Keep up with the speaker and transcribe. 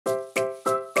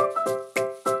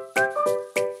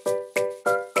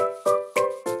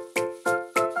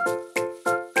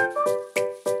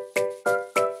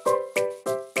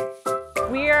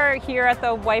here at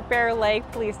the White Bear Lake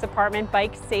Police Department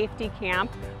Bike Safety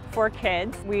Camp for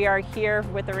kids. We are here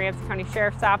with the Ramsey County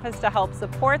Sheriff's Office to help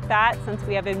support that, since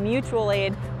we have a mutual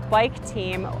aid bike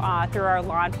team through our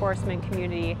law enforcement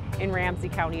community in Ramsey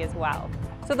County as well.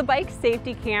 So the Bike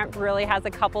Safety Camp really has a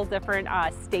couple different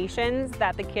stations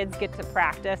that the kids get to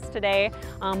practice today.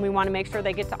 We want to make sure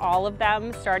they get to all of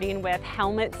them, starting with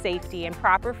helmet safety and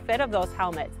proper fit of those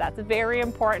helmets. That's very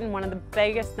important, one of the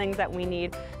biggest things that we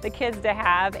need the kids to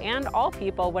have, and all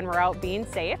people, when we're out being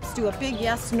safe. Let's do a big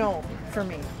yes, no for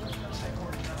me.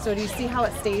 So do you see how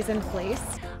it stays in place?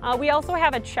 We also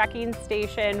have a checking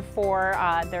station for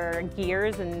their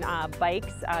gears and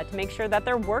bikes to make sure that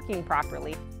they're working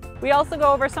properly. We also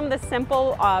go over some of the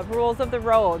simple rules of the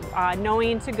road,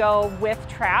 knowing to go with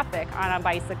traffic on a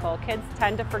bicycle. Kids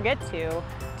tend to forget to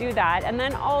do that. And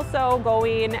then also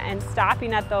going and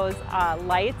stopping at those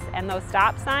lights and those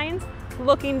stop signs,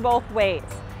 looking both ways.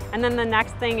 And then the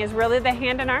next thing is really the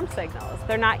hand and arm signals.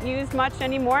 They're not used much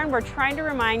anymore, and we're trying to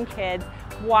remind kids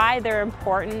why they're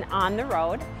important on the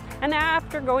road. And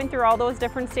after going through all those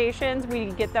different stations, we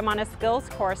get them on a skills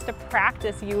course to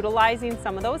practice utilizing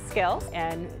some of those skills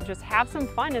and just have some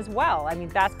fun as well. I mean,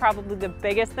 that's probably the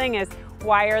biggest thing, is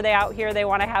why are they out here? They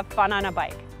want to have fun on a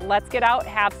bike. Let's get out,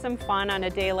 have some fun on a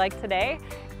day like today,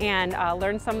 and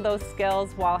learn some of those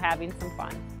skills while having some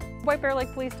fun. White Bear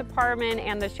Lake Police Department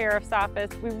and the Sheriff's Office,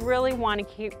 we really want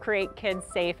to create kids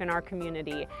safe in our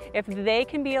community. If they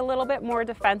can be a little bit more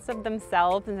defensive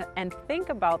themselves and think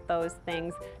about those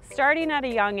things, starting at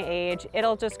a young age,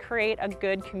 it'll just create a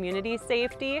good community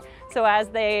safety. So as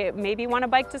they maybe want to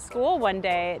bike to school one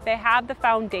day, they have the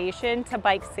foundation to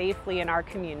bike safely in our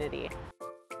community.